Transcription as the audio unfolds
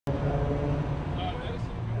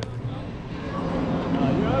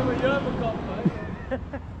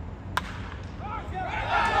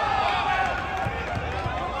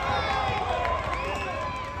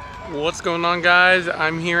What's going on, guys?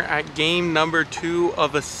 I'm here at game number 2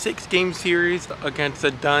 of a 6-game series against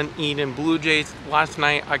the Dunedin Blue Jays. Last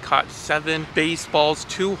night I caught 7 baseballs,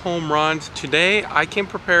 2 home runs. Today I came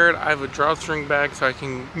prepared. I have a drawstring bag so I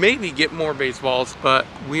can maybe get more baseballs, but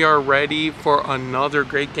we are ready for another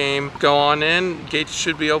great game. Go on in. Gates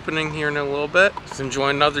should be opening here in a little bit. Let's enjoy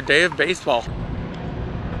another day of baseball.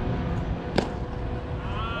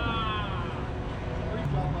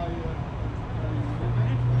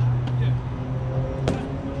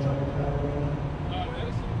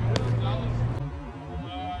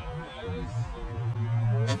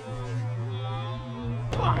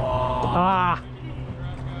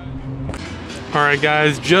 Alright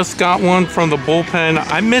guys, just got one from the bullpen.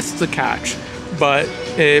 I missed the catch, but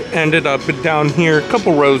it ended up down here, a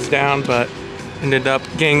couple rows down, but ended up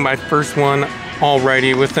getting my first one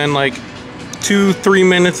already within like 2-3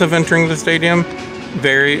 minutes of entering the stadium.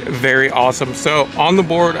 Very, very awesome. So on the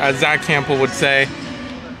board, as Zach Campbell would say,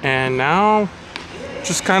 and now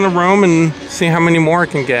just kind of roam and see how many more I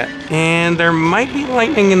can get. And there might be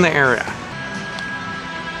lightning in the area.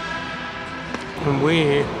 And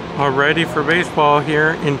we are ready for baseball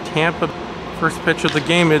here in Tampa. First pitch of the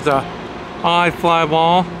game is a high fly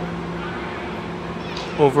ball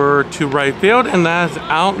over to right field, and that's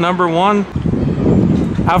out number 1.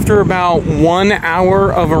 After about 1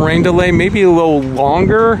 hour of a rain delay, maybe a little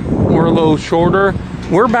longer or a little shorter,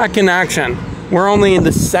 we're back in action. We're only in the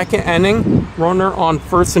 2nd inning. Runner on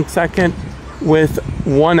 1st and 2nd with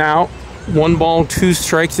 1 out. 1 ball, 2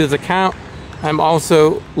 strikes is a count. I'm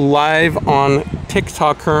also live on Tik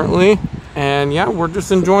Tok currently, and yeah, we're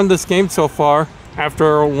just enjoying this game so far.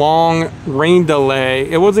 After a long rain delay,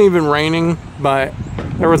 it wasn't even raining, but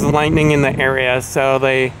there was lightning in the area, so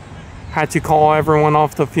they had to call everyone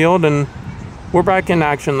off the field, and we're back in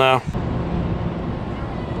action though.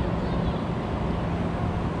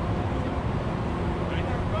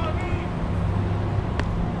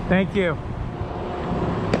 Thank you.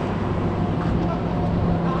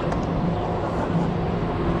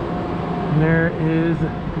 And there is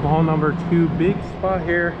ball number 2, big spot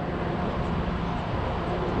here.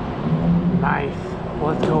 Nice,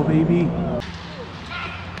 let's go baby.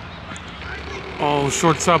 Oh,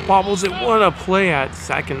 shortstop bobbles it. What a play at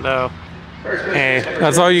second though. Hey,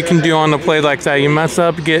 that's all you can do on the play like that. You mess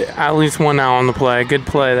up, get at least 1 out on the play. Good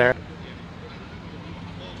play there.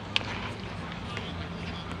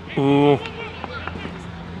 Ooh.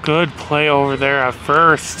 Good play over there at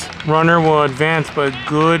first. Runner will advance, but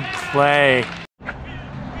good play.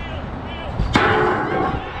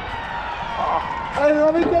 Hey,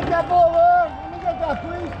 let me get that ball, let me get that,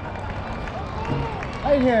 please.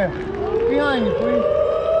 Right here. Behind you, please.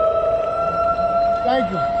 Thank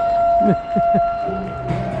you.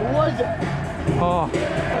 What was it? Oh.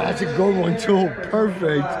 That's a good one, too.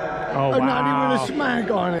 Perfect. Oh, wow. Not even a smack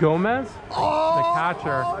on it. Gomez? Oh, the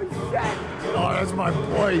catcher. Shit. Oh, that's my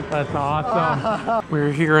boy. That's awesome.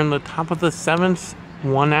 We're here in the top of the 7th.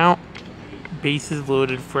 1 out. Bases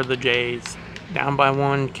loaded for the Jays. Down by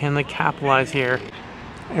 1. Can they capitalize here?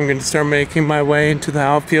 I'm going to start making my way into the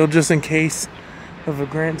outfield just in case of a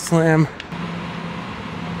grand slam.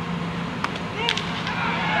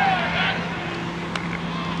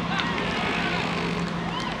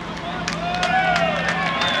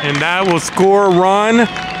 And that will score a run.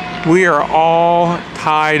 We are all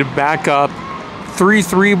tied back up.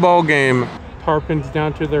 3-3 ball game. Tarpons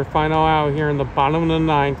down to their final out here in the bottom of the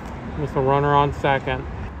 9th with a runner on 2nd.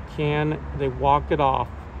 Can they walk it off,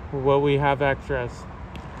 or will we have extras?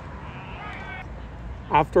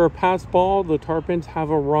 After a pass ball, the Tarpons have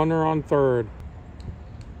a runner on 3rd.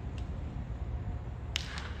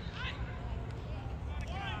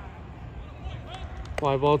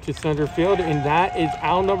 Fly ball to center field, and that is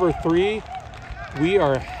out number 3. We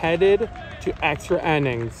are headed to extra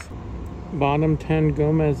innings. Bottom 10,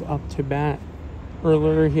 Gomez up to bat.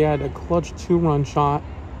 Earlier, he had a clutch 2-run shot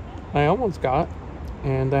I almost got,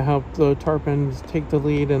 and that helped the Tarpons take the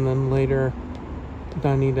lead, and then later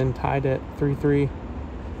Dunedin tied it 3-3.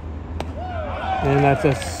 And that's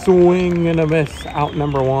a swing and a miss, out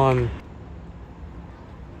number 1.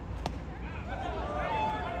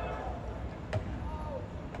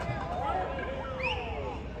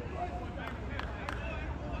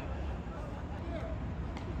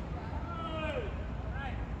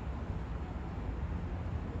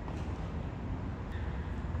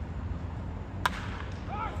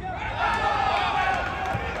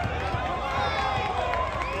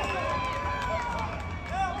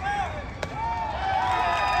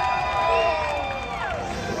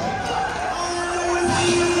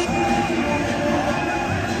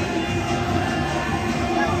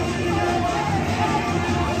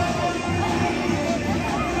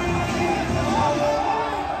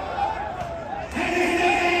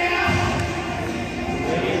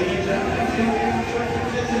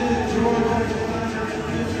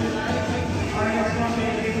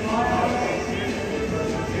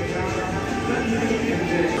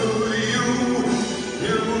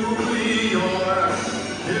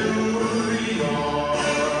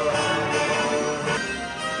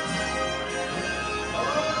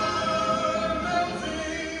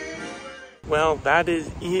 that is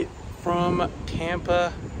it from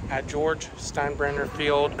Tampa at George Steinbrenner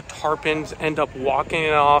Field. The Tarpons end up walking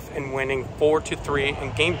it off and winning 4-3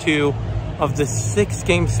 in game 2 of the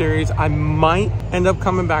 6-game series. I might end up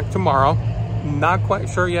coming back tomorrow. Not quite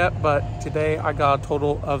sure yet, but today I got a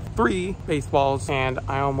total of 3 baseballs and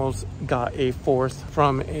I almost got a 4th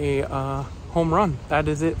from a home run. That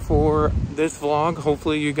is it for this vlog.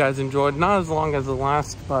 Hopefully you guys enjoyed. Not as long as the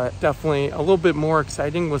last, but definitely a little bit more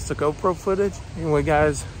exciting with the GoPro footage. Anyway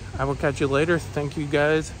guys, I will catch you later. Thank you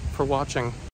guys for watching.